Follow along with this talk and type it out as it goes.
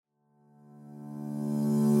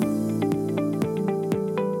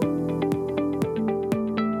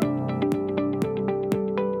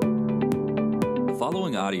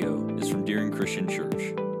following audio is from Deering Christian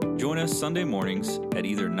Church. Join us Sunday mornings at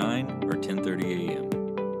either 9 or 10:30 a.m.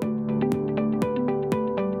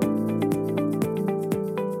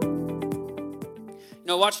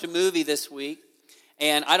 I watched a movie this week,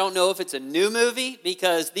 and I don't know if it's a new movie,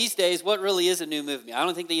 because these days, what really is a new movie? I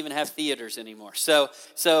don't think they even have theaters anymore. So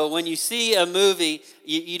when you see a movie,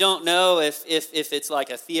 you don't know if it's like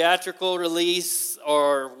a theatrical release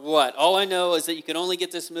or what. All I know is that you can only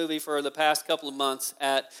get this movie for the past couple of months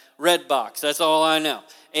at Redbox. That's all I know.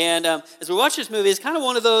 And as we watch this movie, it's kind of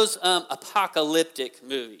one of those apocalyptic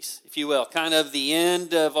movies, if you will. Kind of the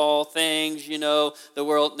end of all things, the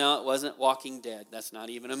world. No, it wasn't Walking Dead. That's not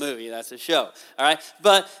even a movie. That's a show. All right?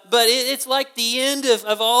 But it's like the end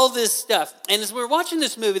of all this stuff. And as we were watching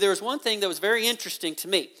this movie, there was one thing that was very interesting to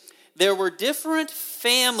me. There were different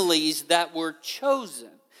families that were chosen.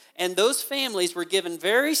 And those families were given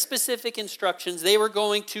very specific instructions. They were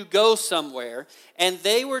going to go somewhere. And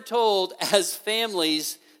they were told, as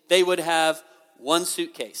families, they would have one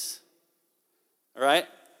suitcase. All right?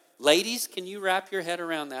 Ladies, can you wrap your head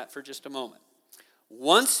around that for just a moment?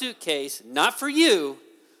 One suitcase, not for you,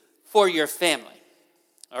 for your family.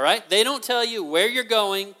 All right? They don't tell you where you're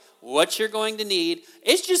going, what you're going to need.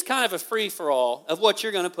 It's just kind of a free-for-all of what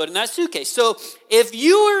you're going to put in that suitcase. So if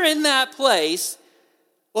you were in that place,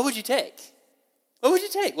 what would you take? What would you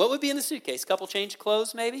take? What would be in the suitcase? A couple change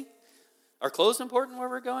clothes, maybe? Are clothes important where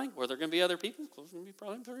we're going? Were there going to be other people? Clothes are going to be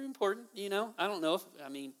probably very important, I don't know. Are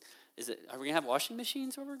we going to have washing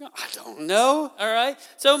machines where we're going? I don't know, all right?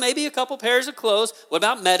 So maybe a couple pairs of clothes. What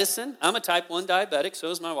about medicine? I'm a type 1 diabetic, so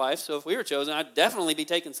is my wife. So if we were chosen, I'd definitely be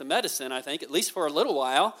taking some medicine, I think, at least for a little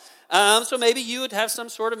while. So maybe you would have some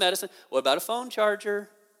sort of medicine. What about a phone charger?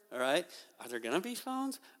 All right? Are there going to be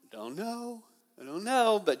phones? I don't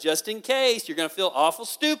know, but just in case, you're going to feel awful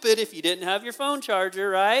stupid if you didn't have your phone charger,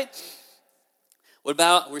 right? What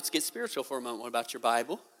about, let's get spiritual for a moment. What about your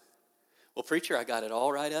Bible? Well, preacher, I got it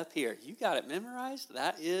all right up here. You got it memorized?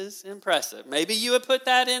 That is impressive. Maybe you would put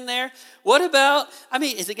that in there. What about,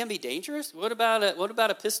 is it going to be dangerous? What about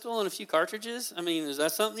a pistol and a few cartridges? Is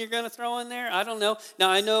that something you're going to throw in there? I don't know. Now,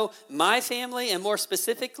 I know my family, and more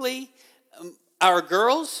specifically, our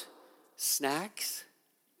girls, snacks.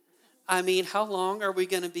 How long are we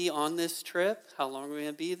going to be on this trip? How long are we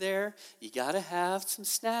going to be there? You got to have some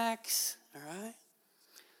snacks, all right?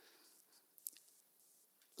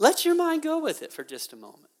 Let your mind go with it for just a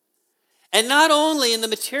moment. And not only in the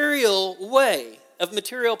material way of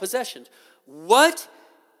material possessions, what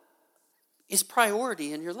is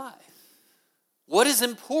priority in your life? What is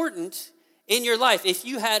important in your life? If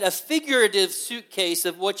you had a figurative suitcase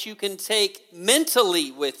of what you can take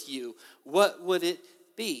mentally with you, what would it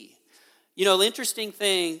be? The interesting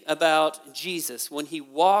thing about Jesus, when he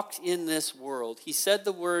walked in this world, he said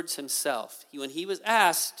the words himself. When he was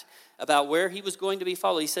asked about where he was going to be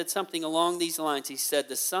followed, he said something along these lines. He said,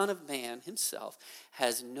 the Son of Man himself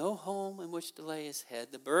has no home in which to lay his head.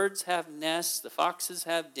 The birds have nests, the foxes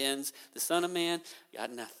have dens. The Son of Man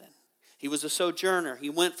got nothing. He was a sojourner. He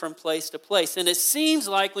went from place to place. And it seems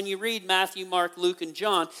like when you read Matthew, Mark, Luke, and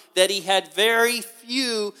John, that he had very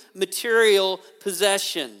few material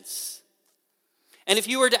possessions. And if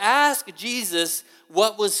you were to ask Jesus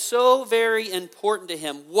what was so very important to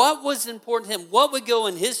him, what was important to him, what would go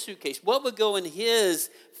in his suitcase, what would go in his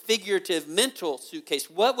figurative mental suitcase,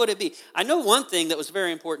 what would it be? I know one thing that was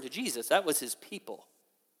very important to Jesus. That was his people,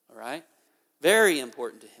 all right? Very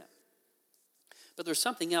important to him. But there's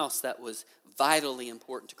something else that was vitally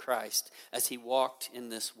important to Christ as he walked in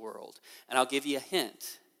this world. And I'll give you a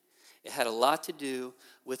hint. It had a lot to do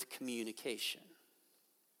with communication.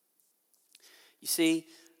 You see,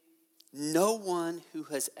 no one who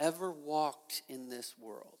has ever walked in this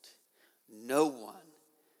world, no one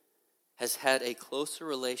has had a closer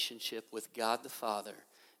relationship with God the Father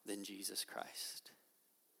than Jesus Christ.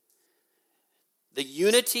 The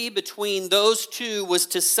unity between those two was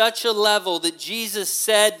to such a level that Jesus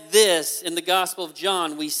said this in the Gospel of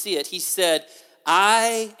John. We see it. He said,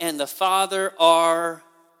 I and the Father are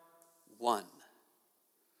one.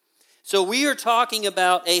 So we are talking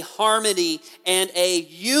about a harmony and a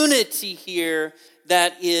unity here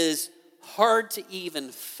that is hard to even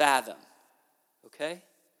fathom, okay?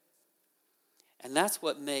 And that's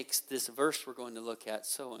what makes this verse we're going to look at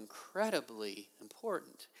so incredibly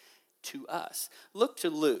important to us. Look to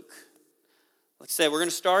Luke. Like I said, we're going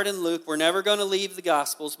to start in Luke. We're never going to leave the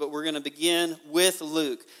Gospels, but we're going to begin with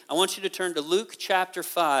Luke. I want you to turn to Luke chapter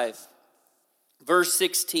 5, verse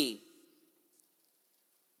 16.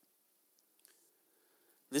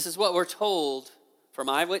 This is what we're told from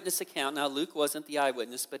eyewitness account. Now, Luke wasn't the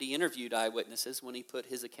eyewitness, but he interviewed eyewitnesses when he put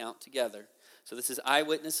his account together. So this is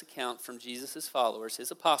eyewitness account from Jesus' followers,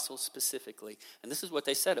 his apostles specifically. And this is what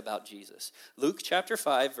they said about Jesus. Luke chapter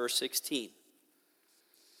 5, verse 16.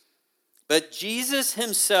 But Jesus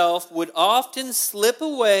himself would often slip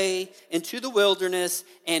away into the wilderness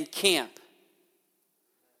and camp.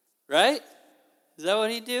 Right? Is that what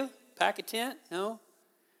he'd do? Pack a tent? No?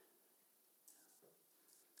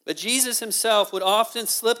 But Jesus himself would often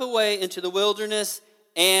slip away into the wilderness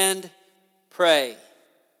and pray.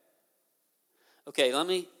 Okay, let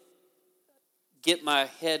me get my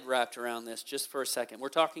head wrapped around this just for a second. We're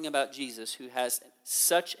talking about Jesus, who has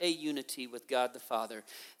such a unity with God the Father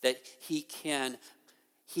that he can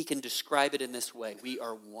describe it in this way. We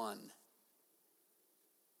are one.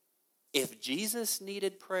 If Jesus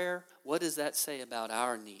needed prayer, what does that say about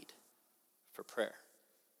our need for prayer?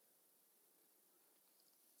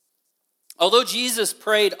 Although Jesus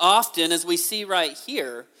prayed often, as we see right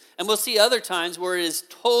here, and we'll see other times where it is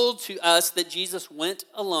told to us that Jesus went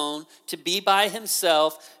alone to be by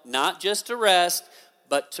himself, not just to rest,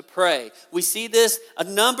 but to pray. We see this a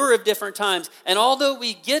number of different times. And although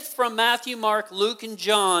we get from Matthew, Mark, Luke, and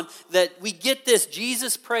John that we get this,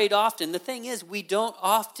 Jesus prayed often, the thing is we don't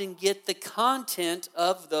often get the content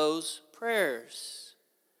of those prayers.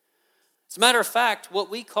 As a matter of fact, what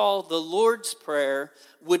we call the Lord's Prayer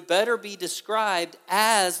would better be described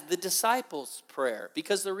as the disciples' prayer.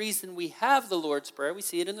 Because the reason we have the Lord's Prayer, we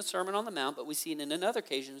see it in the Sermon on the Mount, but we see it in another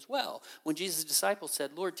occasion as well, when Jesus' disciples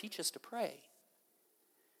said, Lord, teach us to pray.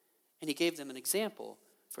 And he gave them an example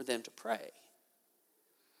for them to pray.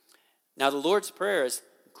 Now, the Lord's Prayer is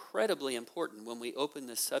incredibly important when we open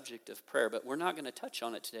this subject of prayer, but we're not going to touch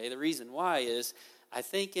on it today. The reason why is, I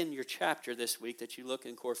think in your chapter this week that you look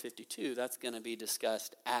in Core 52, that's going to be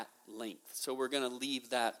discussed at length. So we're going to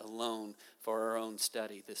leave that alone for our own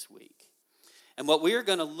study this week. And what we are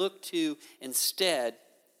going to look to instead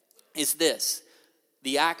is this,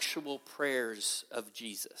 the actual prayers of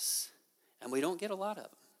Jesus. And we don't get a lot of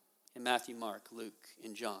them in Matthew, Mark, Luke,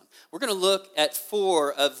 and John. We're going to look at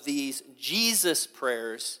 4 of these Jesus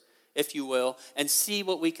prayers, if you will, and see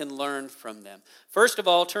what we can learn from them. First of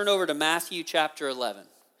all, turn over to Matthew chapter 11.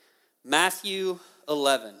 Matthew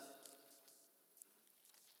 11.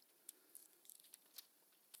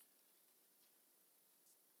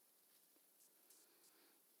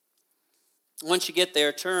 Once you get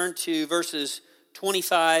there, turn to verses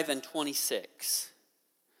 25 and 26.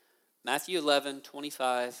 Matthew 11,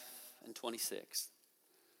 25 and 26.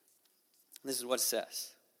 This is what it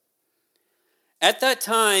says. At that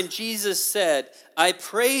time, Jesus said, I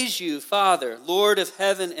praise you, Father, Lord of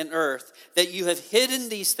heaven and earth, that you have hidden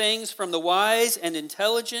these things from the wise and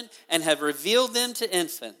intelligent and have revealed them to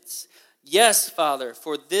infants. Yes, Father,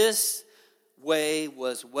 for this way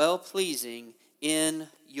was well-pleasing in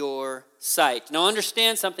your sight. Now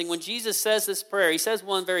understand something. When Jesus says this prayer, he says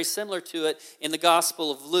one very similar to it in the Gospel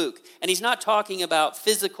of Luke. And he's not talking about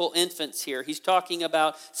physical infants here. He's talking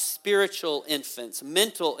about spiritual infants,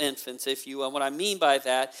 mental infants, if you will. And what I mean by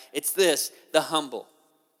that, it's this, the humble.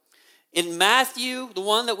 In Matthew, the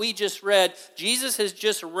one that we just read, Jesus has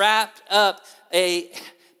just wrapped up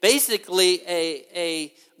basically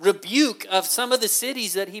a rebuke of some of the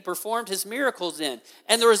cities that he performed his miracles in.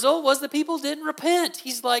 And the result was the people didn't repent.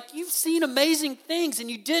 He's like, you've seen amazing things and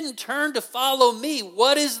you didn't turn to follow me.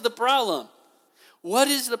 What is the problem? What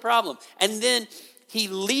is the problem? And then he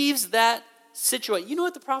leaves that situation. You know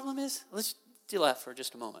what the problem is? Let's deal that for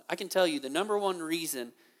just a moment. I can tell you the number one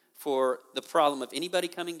reason for the problem of anybody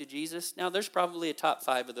coming to Jesus. Now, there's probably a top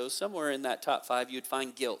 5 of those. Somewhere in that top 5, you'd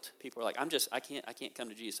find guilt. People are like, I can't come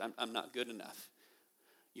to Jesus. I'm not good enough.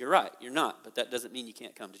 You're right, you're not, but that doesn't mean you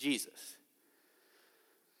can't come to Jesus.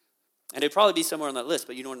 And it'd probably be somewhere on that list,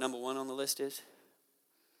 but you know what number 1 on the list is?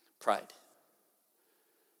 Pride.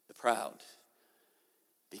 The proud.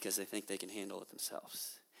 Because they think they can handle it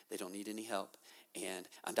themselves. They don't need any help, and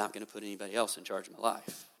I'm not going to put anybody else in charge of my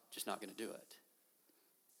life. Just not going to do it.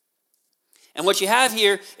 And what you have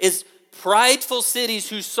here is prideful cities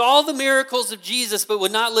who saw the miracles of Jesus but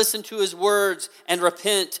would not listen to his words and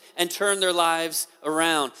repent and turn their lives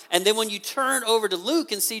around. And then when you turn over to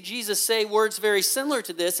Luke and see Jesus say words very similar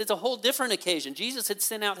to this, it's a whole different occasion. Jesus had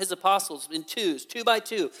sent out his apostles in 2 by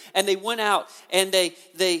 2, and they went out and they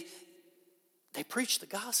preached the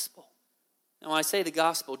gospel. Now, when I say the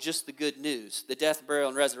gospel, just the good news. The death, burial,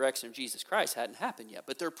 and resurrection of Jesus Christ hadn't happened yet.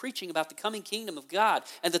 But they're preaching about the coming kingdom of God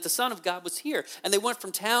and that the Son of God was here. And they went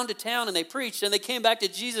from town to town and they preached and they came back to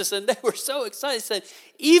Jesus and they were so excited. They said,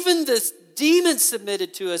 even this demon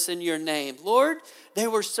submitted to us in your name. Lord, they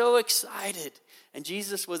were so excited. And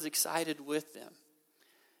Jesus was excited with them.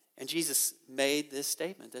 And Jesus made this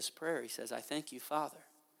statement, this prayer. He says, I thank you, Father,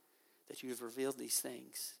 that you have revealed these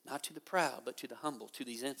things, not to the proud, but to the humble, to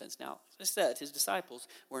these infants. Now, as I said, his disciples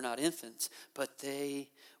were not infants, but they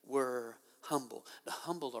were humble. The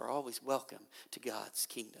humble are always welcome to God's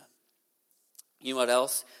kingdom. You know what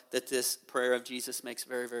else that this prayer of Jesus makes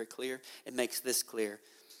very, very clear? It makes this clear,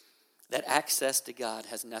 that access to God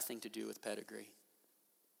has nothing to do with pedigree.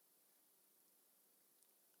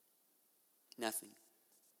 Nothing.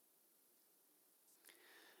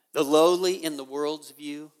 The lowly in the world's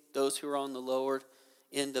view, those who are on the lower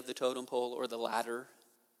end of the totem pole or the ladder,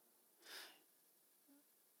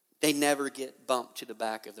 they never get bumped to the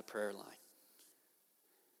back of the prayer line.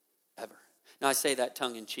 Ever. Now I say that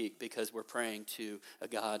tongue in cheek because we're praying to a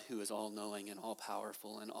God who is all-knowing and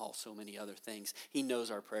all-powerful and all so many other things. He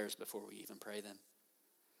knows our prayers before we even pray them.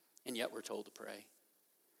 And yet we're told to pray.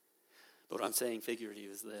 But what I'm saying figuratively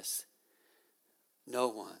is this. No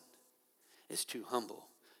one is too humble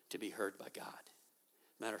to be heard by God.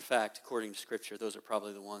 Matter of fact, according to Scripture, those are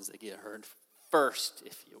probably the ones that get heard first,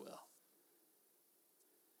 if you will.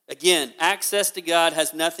 Again, access to God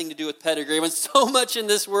has nothing to do with pedigree. When so much in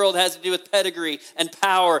this world has to do with pedigree and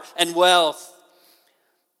power and wealth,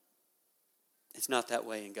 it's not that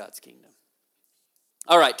way in God's kingdom.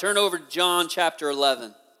 All right, turn over to John chapter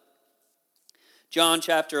 11. John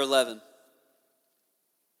chapter 11.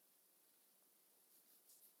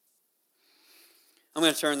 I'm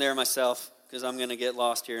going to turn there myself because I'm going to get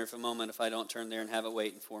lost here for a moment if I don't turn there and have it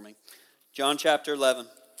waiting for me. John chapter 11.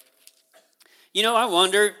 You know, I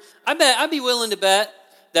wonder, I'd be willing to bet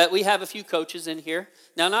that we have a few coaches in here.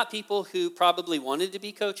 Now, not people who probably wanted to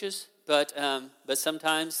be coaches, but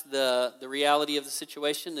sometimes the reality of the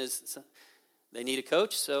situation is they need a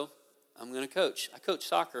coach, so I'm going to coach. I coached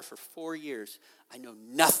soccer for 4 years. I know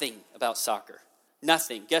nothing about soccer.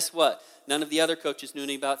 Nothing. Guess what? None of the other coaches knew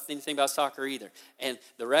anything about soccer either. And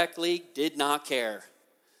the rec league did not care.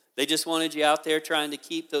 They just wanted you out there trying to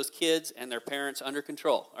keep those kids and their parents under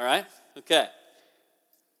control. All right? Okay.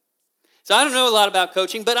 So I don't know a lot about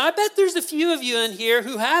coaching, but I bet there's a few of you in here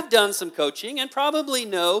who have done some coaching and probably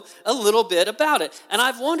know a little bit about it. And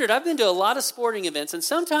I've been to a lot of sporting events, and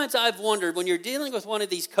sometimes I've wondered when you're dealing with one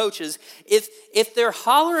of these coaches, if they're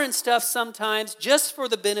hollering stuff sometimes just for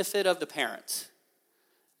the benefit of the parents.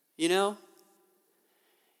 You know,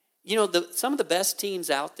 some of the best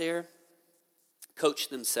teams out there coach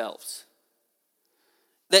themselves.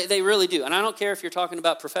 They really do. And I don't care if you're talking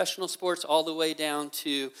about professional sports all the way down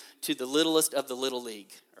to the littlest of the little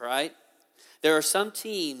league, all right? There are some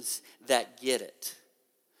teams that get it.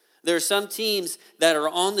 There are some teams that are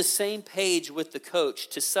on the same page with the coach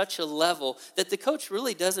to such a level that the coach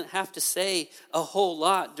really doesn't have to say a whole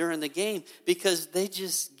lot during the game because they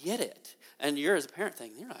just get it. And you're as a parent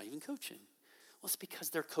thinking, they're not even coaching. Well, it's because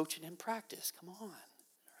they're coaching in practice. Come on,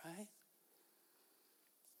 right?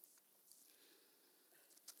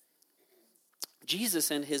 Jesus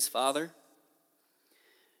and his Father,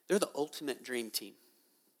 they're the ultimate dream team.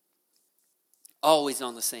 Always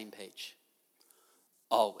on the same page.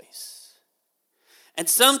 Always. And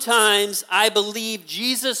sometimes I believe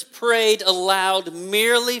Jesus prayed aloud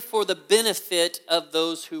merely for the benefit of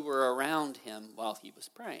those who were around him while he was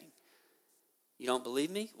praying. You don't believe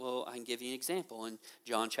me? Well, I can give you an example in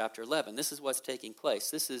John chapter 11. This is what's taking place.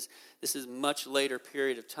 This is much later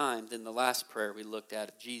period of time than the last prayer we looked at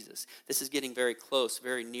of Jesus. This is getting very close,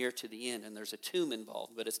 very near to the end, and there's a tomb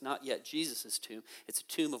involved, but it's not yet Jesus' tomb. It's a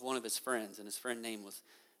tomb of one of his friends, and his friend's name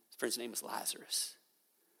was Lazarus.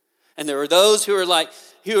 And there were those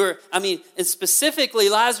and specifically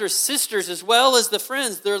Lazarus' sisters as well as the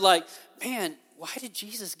friends, they're like, man, why did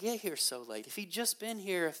Jesus get here so late? If he'd just been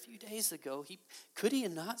here a few days ago, could he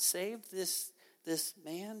have not saved this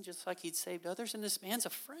man just like he'd saved others? And this man's a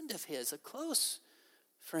friend of his, a close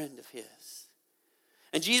friend of his.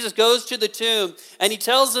 And Jesus goes to the tomb, and he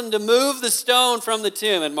tells them to move the stone from the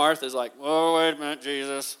tomb. And Martha's like, whoa, wait a minute,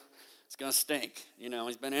 Jesus. It's going to stink.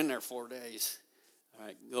 He's been in there 4 days. All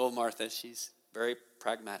right, little Martha, she's very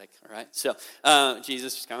pragmatic, all right? So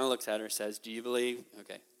Jesus just kind of looks at her and says, do you believe?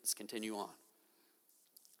 Okay, let's continue on.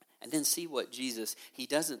 And then see what Jesus, he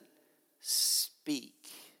doesn't speak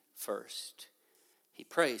first. He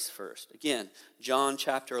prays first. Again, John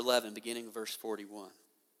chapter 11, beginning verse 41.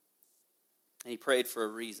 And he prayed for a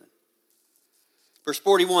reason. Verse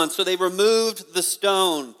 41, so they removed the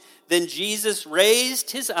stone. Then Jesus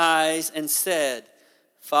raised his eyes and said,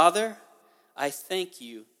 Father, I thank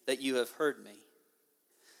you that you have heard me.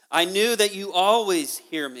 I knew that you always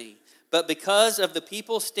hear me, but because of the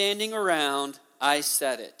people standing around, I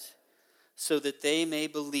said it, so that they may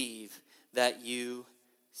believe that you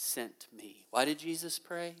sent me. Why did Jesus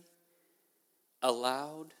pray?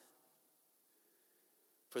 Aloud.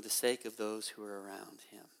 for the sake of those who are around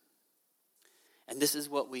him. And this is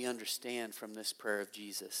what we understand from this prayer of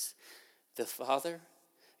Jesus. The Father,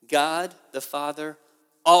 God the Father,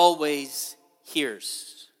 always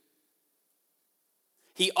hears.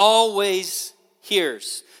 He always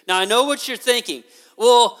hears. Now I know what you're thinking.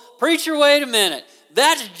 Well, preacher, wait a minute.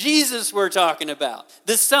 That's Jesus we're talking about,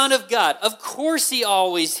 the Son of God. Of course he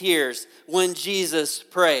always hears when Jesus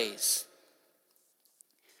prays.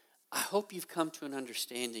 I hope you've come to an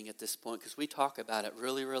understanding at this point, because we talk about it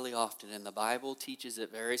really, really often, and the Bible teaches it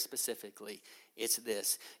very specifically. It's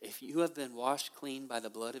this: if you have been washed clean by the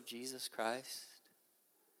blood of Jesus Christ,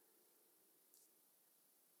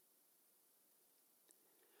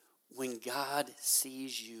 when God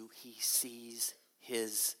sees you, he sees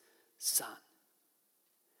his Son.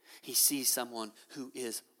 He sees someone who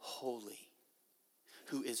is holy,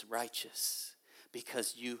 who is righteous,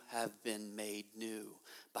 because you have been made new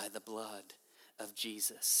by the blood of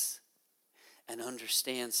Jesus. And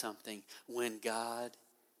understand something: when God,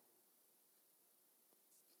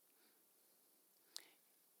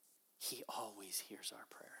 he always hears our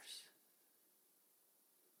prayers.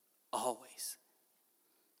 Always.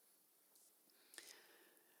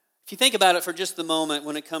 If you think about it for just a moment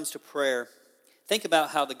when it comes to prayer, think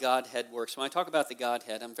about how the Godhead works. When I talk about the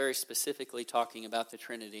Godhead, I'm very specifically talking about the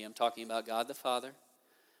Trinity. I'm talking about God the Father,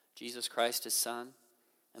 Jesus Christ his Son,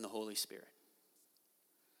 and the Holy Spirit.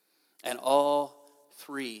 And all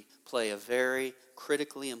three play a very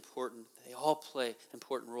critically important, they all play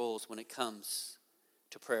important roles when it comes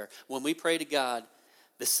to prayer. When we pray to God,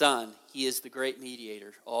 the Son, he is the great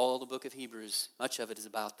mediator. All the book of Hebrews, much of it is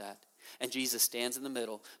about that. And Jesus stands in the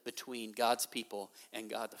middle between God's people and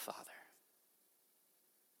God the Father.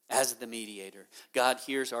 As the mediator, God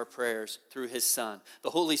hears our prayers through his Son. The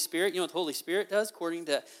Holy Spirit, you know what the Holy Spirit does? According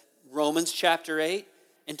to Romans chapter 8,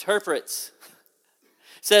 interprets.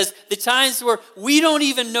 Says, the times where we don't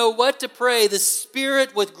even know what to pray, the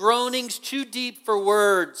Spirit with groanings too deep for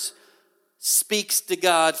words speaks to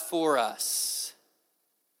God for us.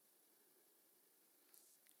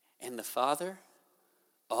 And the Father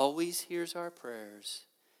always hears our prayers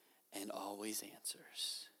and always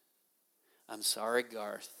answers. I'm sorry,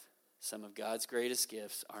 Garth. Some of God's greatest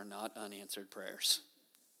gifts are not unanswered prayers.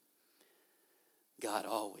 God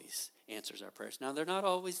always answers our prayers. Now, they're not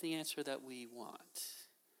always the answer that we want,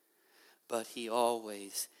 but he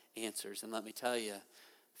always answers. And let me tell you,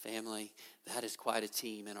 family, that is quite a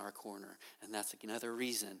team in our corner. And that's another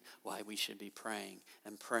reason why we should be praying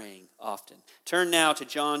and praying often. Turn now to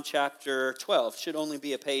John chapter 12. Should only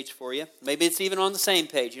be a page for you. Maybe it's even on the same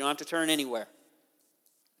page. You don't have to turn anywhere.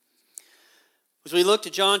 As we look to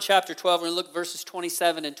John chapter 12, we're going to look at verses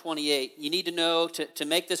 27 and 28. You need to know, to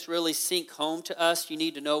make this really sink home to us, you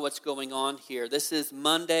need to know what's going on here. This is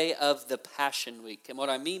Monday of the Passion Week. And what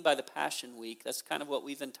I mean by the Passion Week, that's kind of what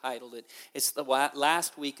we've entitled it. It's the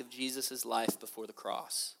last week of Jesus' life before the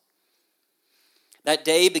cross. That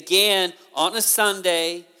day began on a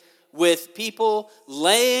Sunday with people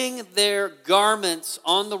laying their garments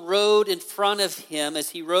on the road in front of him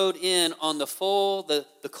as he rode in on the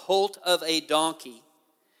colt of a donkey.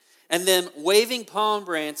 And then waving palm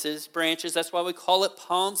branches, that's why we call it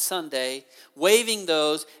Palm Sunday, waving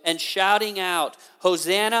those and shouting out,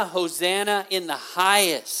 Hosanna, Hosanna in the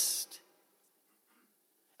highest.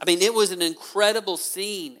 I mean, it was an incredible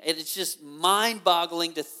scene. It's just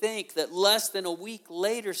mind-boggling to think that less than a week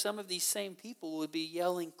later, some of these same people would be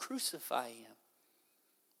yelling, crucify him.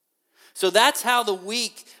 So that's how the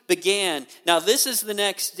week began. Now, this is the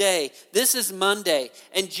next day. This is Monday.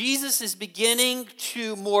 And Jesus is beginning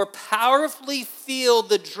to more powerfully feel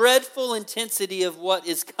the dreadful intensity of what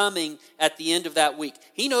is coming at the end of that week.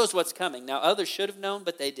 He knows what's coming. Now, others should have known,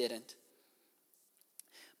 but they didn't.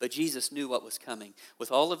 But Jesus knew what was coming.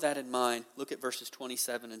 With all of that in mind, look at verses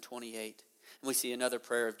 27 and 28. And we see another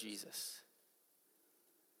prayer of Jesus.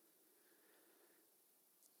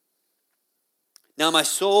 Now my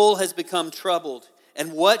soul has become troubled.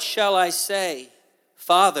 And what shall I say?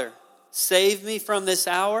 Father, save me from this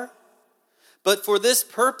hour? But for this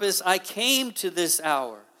purpose I came to this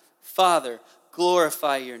hour. Father,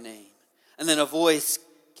 glorify your name. And then a voice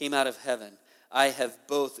came out of heaven. I have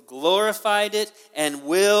both glorified it and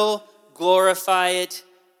will glorify it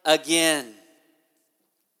again.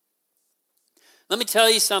 Let me tell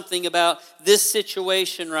you something about this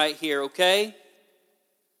situation right here, okay?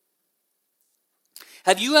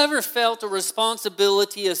 Have you ever felt a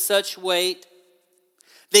responsibility of such weight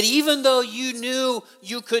that even though you knew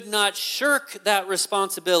you could not shirk that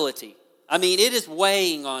responsibility, I mean, it is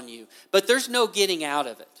weighing on you, but there's no getting out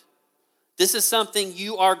of it. This is something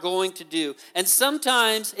you are going to do. And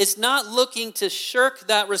sometimes it's not looking to shirk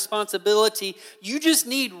that responsibility. You just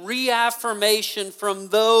need reaffirmation from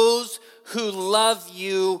those who love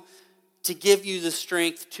you to give you the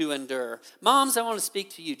strength to endure. Moms, I want to speak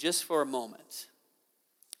to you just for a moment.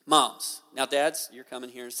 Moms. Now, dads, you're coming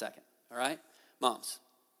here in a second, all right? Moms.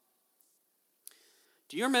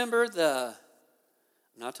 Do you remember I'm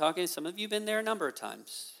not talking, some of you have been there a number of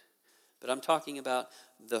times, but I'm talking about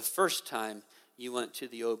the first time you went to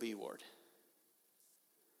the OB ward.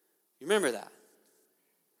 You remember that?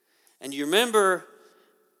 And you remember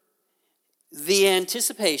the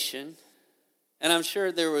anticipation, and I'm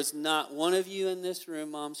sure there was not one of you in this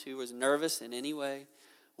room, moms, who was nervous in any way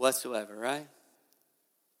whatsoever, right?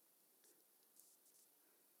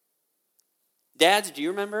 Dads, do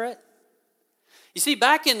you remember it? You see,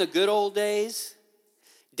 back in the good old days,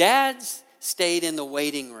 dads stayed in the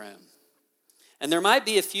waiting room. And there might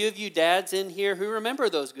be a few of you dads in here who remember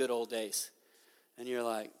those good old days. And you're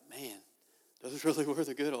like, man, those really were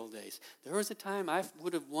the good old days. There was a time I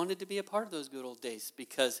would have wanted to be a part of those good old days,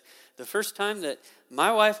 because the first time that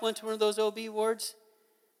my wife went to one of those OB wards,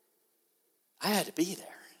 I had to be there.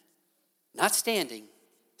 Not standing,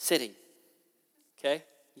 sitting. Okay?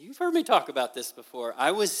 You've heard me talk about this before. I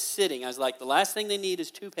was sitting. I was like, the last thing they need is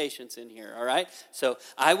 2 patients in here, all right? So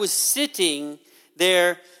I was sitting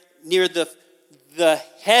there near the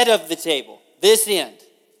head of the table, this end.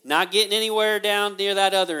 Not getting anywhere down near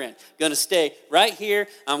that other end. Going to stay right here.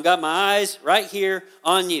 I've got my eyes right here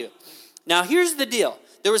on you. Now, here's the deal.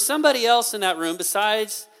 There was somebody else in that room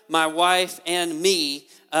besides my wife and me.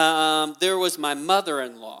 There was my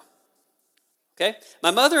mother-in-law. Okay?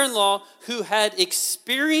 My mother-in-law, who had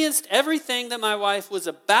experienced everything that my wife was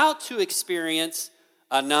about to experience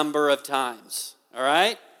a number of times. All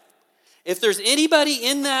right? If there's anybody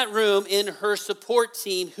in that room, in her support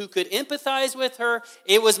team, who could empathize with her,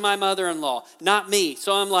 it was my mother-in-law, not me.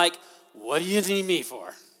 So I'm like, what do you need me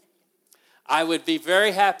for? I would be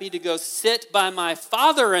very happy to go sit by my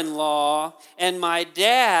father-in-law and my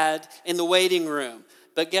dad in the waiting room.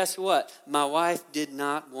 But guess what? My wife did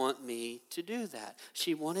not want me to do that.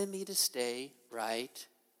 She wanted me to stay right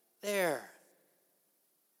there.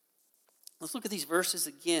 Let's look at these verses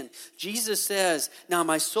again. Jesus says, now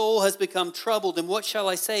my soul has become troubled, and what shall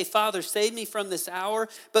I say? Father, save me from this hour.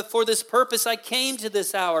 But for this purpose I came to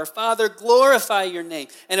this hour. Father, glorify your name.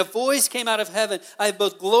 And a voice came out of heaven. I have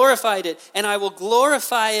both glorified it, and I will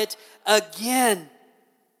glorify it again.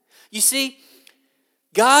 You see,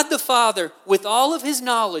 God the Father, with all of his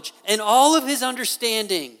knowledge and all of his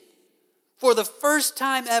understanding, for the first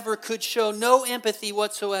time ever could show no empathy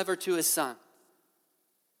whatsoever to his son.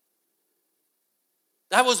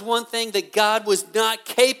 That was one thing that God was not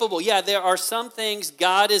capable. Yeah, there are some things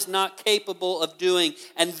God is not capable of doing,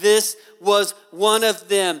 and this was one of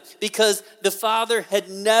them, because the Father had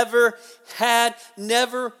never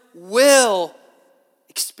will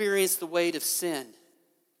experience the weight of sin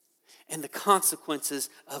and the consequences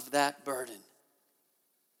of that burden.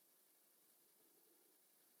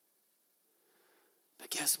 But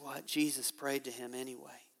guess what? Jesus prayed to him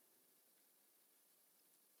anyway.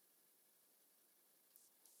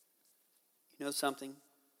 You know something?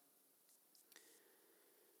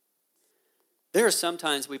 There are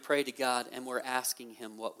sometimes we pray to God and we're asking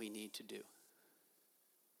him what we need to do.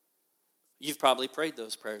 You've probably prayed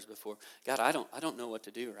those prayers before. God, I don't know what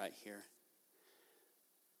to do right here.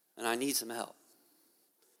 And I need some help.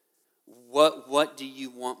 What do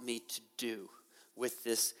you want me to do with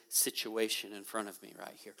this situation in front of me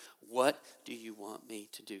right here? What do you want me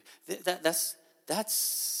to do? That's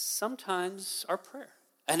sometimes our prayer.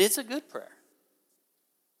 And it's a good prayer.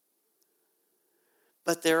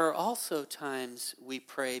 But there are also times we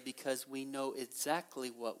pray because we know exactly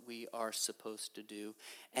what we are supposed to do,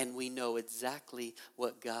 and we know exactly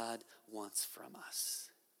what God wants from us.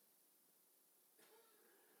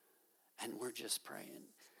 And we're just praying,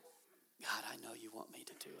 God, I know you want me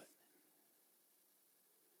to do it.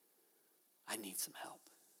 I need some help.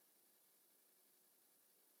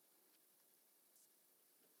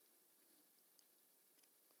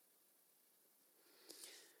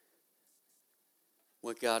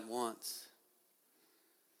 What God wants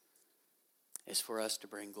is for us to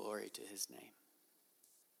bring glory to his name.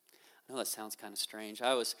 I know that sounds kind of strange.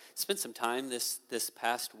 I spent some time this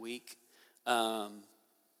past week, and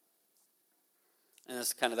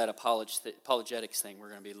that's kind of that apologetics thing we're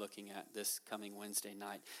going to be looking at this coming Wednesday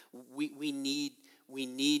night. We need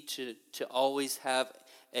to always have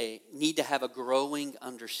a growing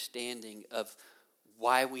understanding of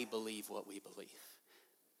why we believe what we believe,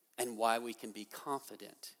 and why we can be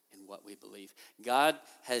confident in what we believe. God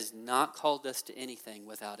has not called us to anything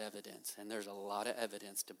without evidence, and there's a lot of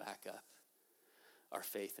evidence to back up our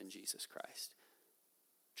faith in Jesus Christ.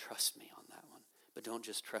 Trust me on that one, but don't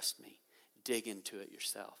just trust me. Dig into it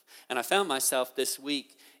yourself. And I found myself this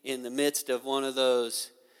week in the midst of one of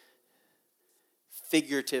those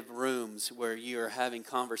figurative rooms where you are having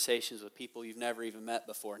conversations with people you've never even met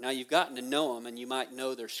before. Now, you've gotten to know them, and you might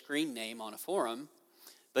know their screen name on a forum,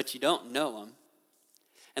 but you don't know them.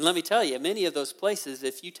 And let me tell you, many of those places,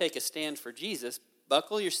 if you take a stand for Jesus,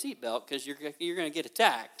 buckle your seatbelt because you're going to get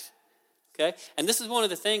attacked. Okay? And this is one of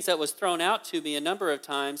the things that was thrown out to me a number of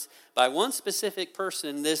times by one specific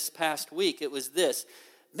person this past week. It was this: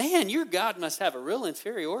 man, your God must have a real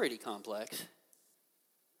inferiority complex.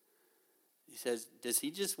 He says, does he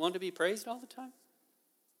just want to be praised all the time?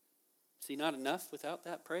 Is he not enough without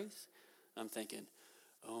that praise? I'm thinking,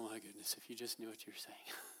 oh my goodness, if you just knew what you're saying.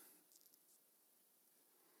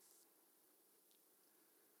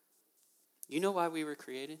 You know why we were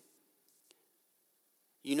created?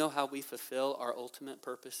 You know how we fulfill our ultimate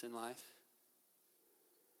purpose in life?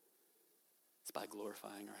 It's by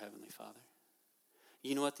glorifying our Heavenly Father.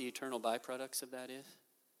 You know what the eternal byproducts of that is?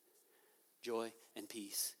 Joy and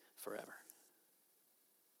peace forever.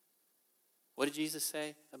 What did Jesus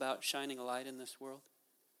say about shining a light in this world?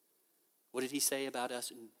 What did he say about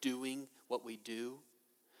us doing what we do?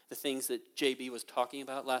 The things that JB was talking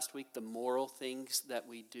about last week, the moral things that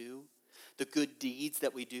we do, the good deeds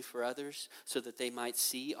that we do for others so that they might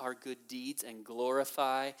see our good deeds and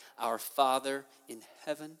glorify our Father in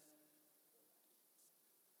heaven.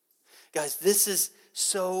 Guys, this is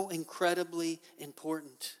so incredibly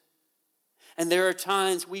important. And there are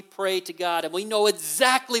times we pray to God and we know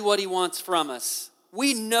exactly what he wants from us.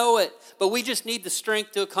 We know it, but we just need the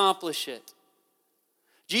strength to accomplish it.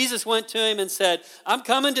 Jesus went to him and said, I'm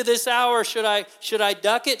coming to this hour. Should I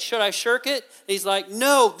duck it? Should I shirk it? And he's like,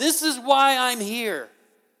 no, this is why I'm here.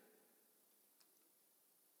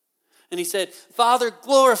 And he said, Father,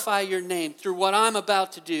 glorify your name through what I'm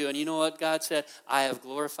about to do. And you know what God said? I have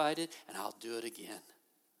glorified it and I'll do it again.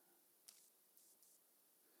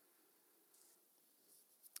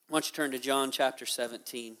 I want you to turn to John chapter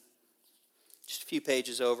 17. Just a few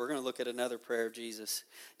pages over, we're going to look at another prayer of Jesus.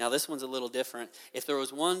 Now, this one's a little different. If there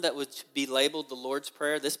was one that would be labeled the Lord's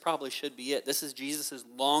Prayer, this probably should be it. This is Jesus'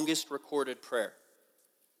 longest recorded prayer.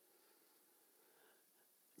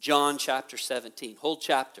 John chapter 17, whole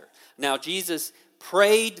chapter. Now, Jesus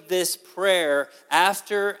prayed this prayer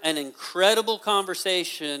after an incredible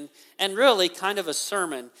conversation and really kind of a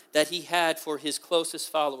sermon that he had for his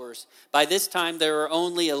closest followers. By this time, there are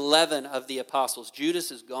only 11 of the apostles.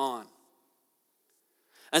 Judas is gone.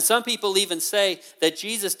 And some people even say that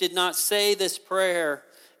Jesus did not say this prayer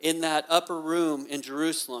in that upper room in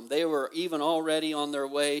Jerusalem. They were even already on their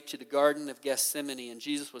way to the Garden of Gethsemane, and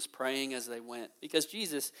Jesus was praying as they went. Because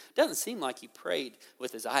Jesus doesn't seem like he prayed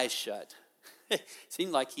with his eyes shut. It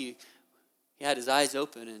seemed like he had his eyes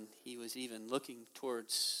open, and he was even looking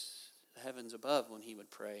towards the heavens above when he would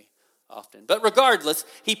pray often. But regardless,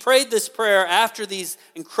 he prayed this prayer after these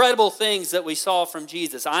incredible things that we saw from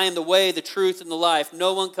Jesus. I am the way, the truth, and the life.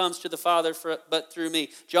 No one comes to the Father but through me.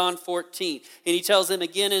 John 14. And he tells them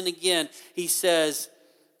again and again, he says,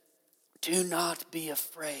 do not be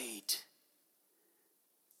afraid.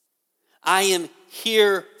 I am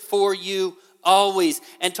here for you always.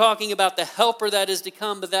 And talking about the helper that is to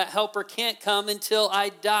come, but that helper can't come until I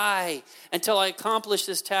die, until I accomplish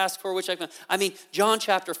this task for which I've come. I mean, John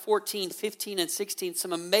chapter 14, 15, and 16,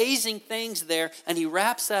 some amazing things there. And he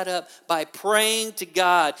wraps that up by praying to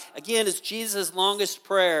God. Again, it's Jesus' longest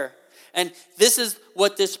prayer. And this is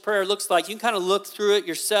what this prayer looks like. You can kind of look through it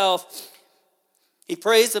yourself. He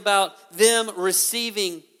prays about them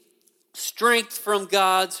receiving strength from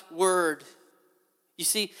God's word. You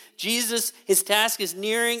see, Jesus, his task is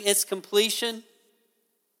nearing its completion.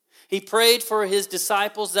 He prayed for his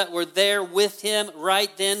disciples that were there with him right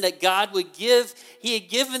then, that God would give. He had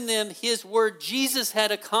given them his word. Jesus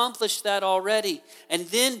had accomplished that already. And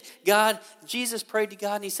then Jesus prayed to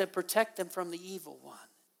God and he said, protect them from the evil one.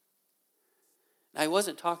 Now, he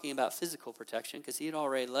wasn't talking about physical protection because he had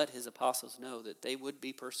already let his apostles know that they would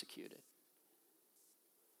be persecuted.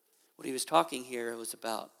 What he was talking here was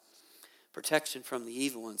about protection from the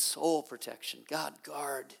evil one, soul protection. God,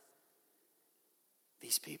 guard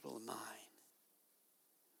these people of mine.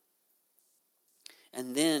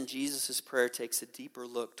 And then Jesus' prayer takes a deeper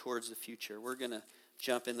look towards the future. We're going to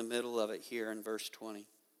jump in the middle of it here in verse 20.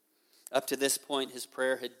 Up to this point, his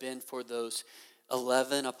prayer had been for those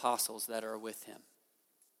 11 apostles that are with him.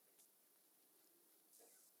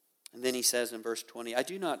 And then he says in verse 20, I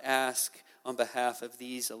do not ask on behalf of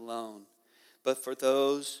these alone, but for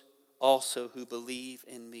those also who believe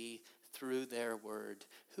in me through their word.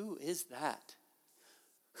 Who is that?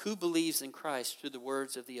 Who believes in Christ through the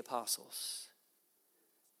words of the apostles?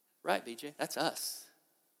 Right, BJ? That's us.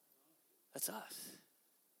 That's us.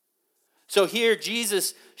 So here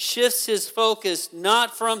Jesus shifts his focus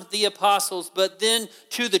not from the apostles, but then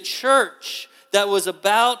to the church that was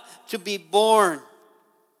about to be born.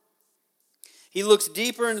 He looks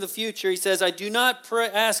deeper into the future. He says, I do not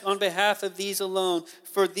ask on behalf of these alone,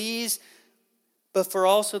 but for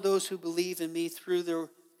also those who believe in me through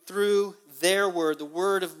their word, the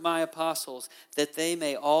word of my apostles, that they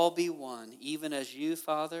may all be one, even as you,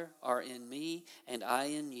 Father, are in me and I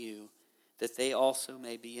in you, that they also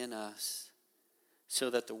may be in us, so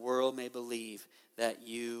that the world may believe that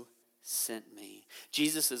you sent me.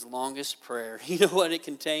 Jesus' longest prayer, you know what it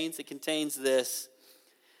contains? It contains this.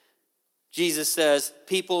 Jesus says,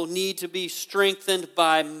 people need to be strengthened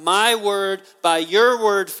by my word, by your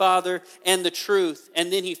word, Father, and the truth.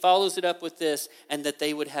 And then he follows it up with this, and that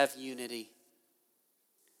they would have unity.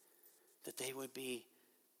 That they would be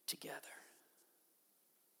together.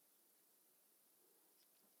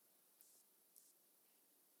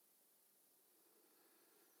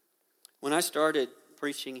 When I started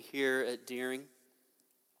preaching here at Deering,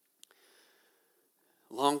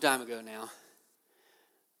 a long time ago now,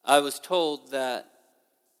 I was told that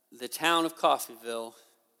the town of Coffeyville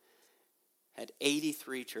had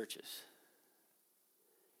 83 churches.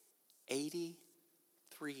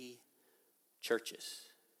 83 churches.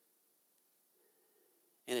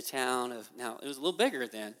 In a town of, now it was a little bigger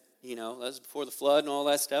then, that was before the flood and all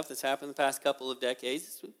that stuff that's happened in the past couple of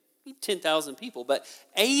decades. 10,000 people, but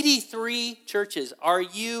 83 churches. Are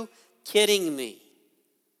you kidding me?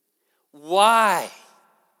 Why?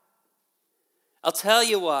 I'll tell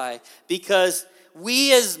you why. Because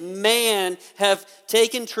we as man have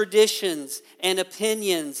taken traditions and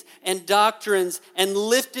opinions and doctrines and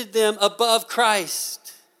lifted them above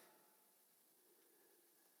Christ.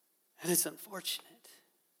 And it's unfortunate.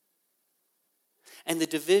 And the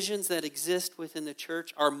divisions that exist within the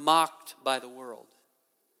church are mocked by the world.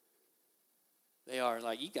 They are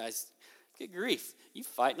like, you guys, good grief. You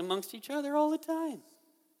fighting amongst each other all the time.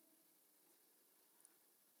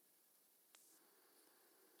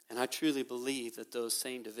 And I truly believe that those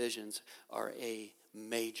same divisions are a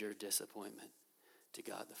major disappointment to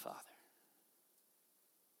God the Father.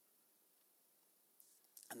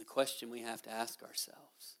 And the question we have to ask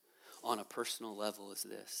ourselves on a personal level is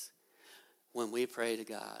this. When we pray to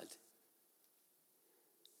God,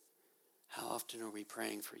 how often are we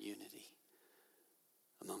praying for unity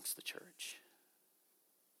amongst the church?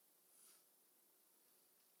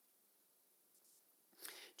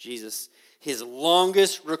 Jesus, his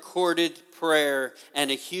longest recorded prayer, and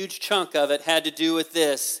a huge chunk of it had to do with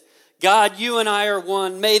this. God, you and I are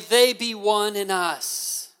one. May they be one in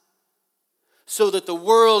us, so that the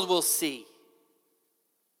world will see.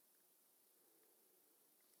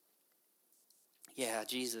 Yeah,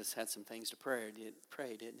 Jesus had some things to pray,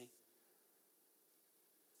 didn't he?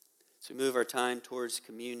 So we move our time towards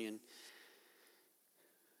communion.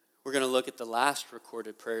 We're going to look at the last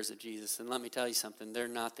recorded prayers of Jesus. And let me tell you something, they're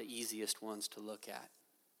not the easiest ones to look at.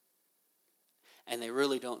 And they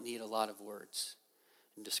really don't need a lot of words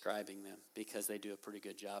in describing them, because they do a pretty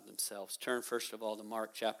good job themselves. Turn first of all to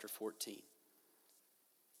Mark chapter 14.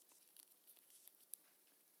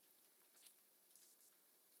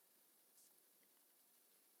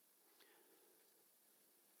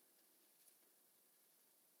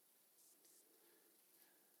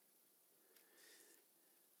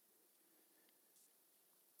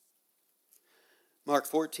 Mark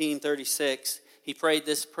 14:36, he prayed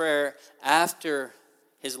this prayer after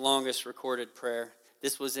his longest recorded prayer.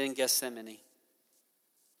 This was in Gethsemane.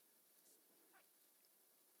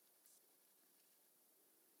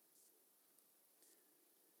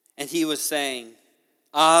 And he was saying,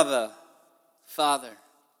 Abba, Father.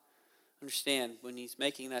 Understand, when he's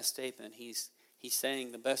making that statement, he's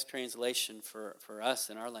saying the best translation for us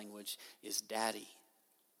in our language is Daddy.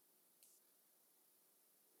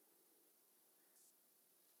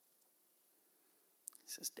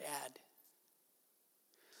 He says, Dad,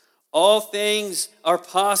 all things are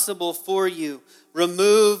possible for you.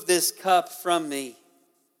 Remove this cup from me.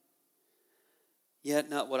 Yet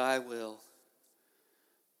not what I will,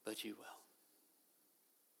 but you will.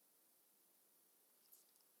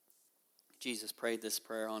 Jesus prayed this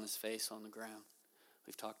prayer on his face on the ground.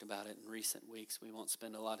 We've talked about it in recent weeks. We won't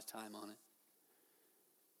spend a lot of time on it.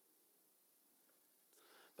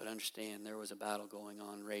 But understand, there was a battle going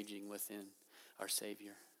on, raging within our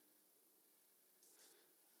Savior.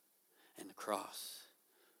 And the cross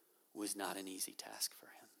was not an easy task for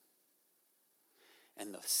him.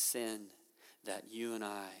 And the sin that you and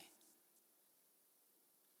I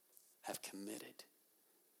have committed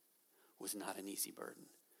was not an easy burden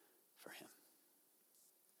for him.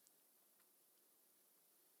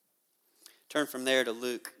 Turn from there to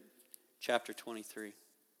Luke chapter 23.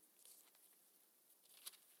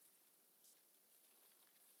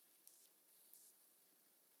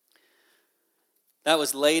 That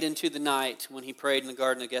was late into the night when he prayed in the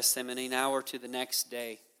Garden of Gethsemane. Now we're to the next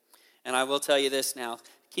day. And I will tell you this now.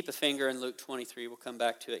 Keep a finger in Luke 23. We'll come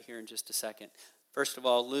back to it here in just a second. First of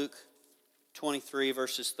all, Luke 23,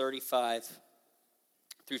 verses 35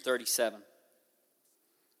 through 37.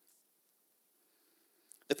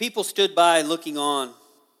 The people stood by looking on,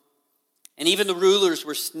 and even the rulers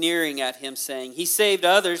were sneering at him, saying, "He saved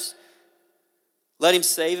others. Let him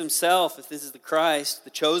save himself if this is the Christ,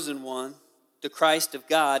 the chosen one, the Christ of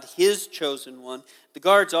God, his chosen one." The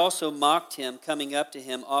guards also mocked him, coming up to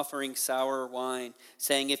him, offering sour wine,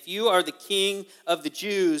 saying, "If you are the king of the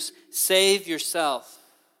Jews, save yourself."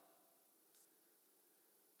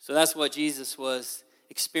 So that's what Jesus was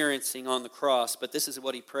experiencing on the cross, but this is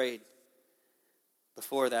what he prayed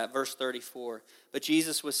before that. Verse 34, but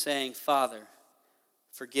Jesus was saying, "Father,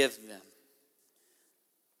 forgive them,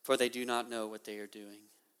 for they do not know what they are doing."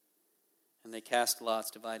 And they cast lots,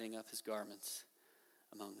 dividing up his garments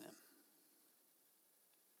among them.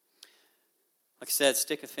 Like I said,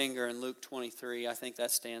 stick a finger in Luke 23. I think that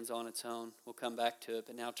stands on its own. We'll come back to it,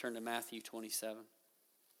 but now turn to Matthew 27.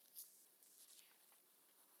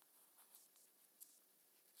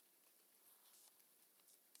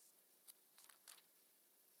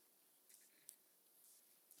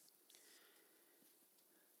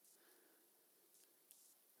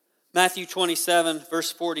 Matthew 27,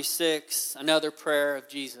 verse 46, another prayer of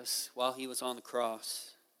Jesus while he was on the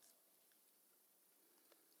cross.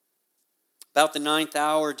 About the 9th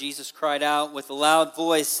hour, Jesus cried out with a loud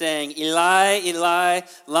voice, saying, "Eli, Eli,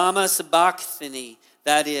 lama sabachthani."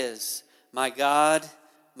 That is, my God,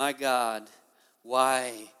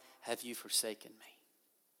 why have you forsaken me?"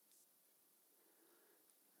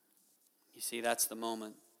 You see, that's the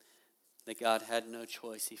moment that God had no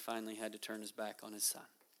choice. He finally had to turn his back on his son,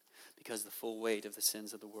 because the full weight of the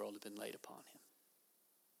sins of the world had been laid upon him.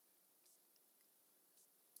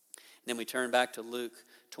 And then we turn back to Luke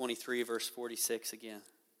 23, verse 46 again.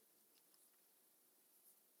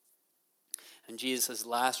 And Jesus'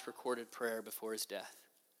 last recorded prayer before his death.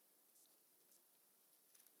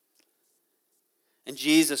 And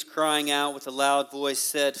Jesus, crying out with a loud voice,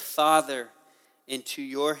 said, "Father, into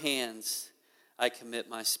your hands I commit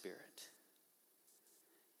my spirit."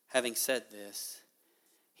 Having said this,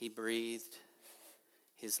 he breathed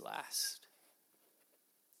his last.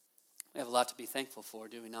 We have a lot to be thankful for,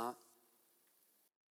 do we not?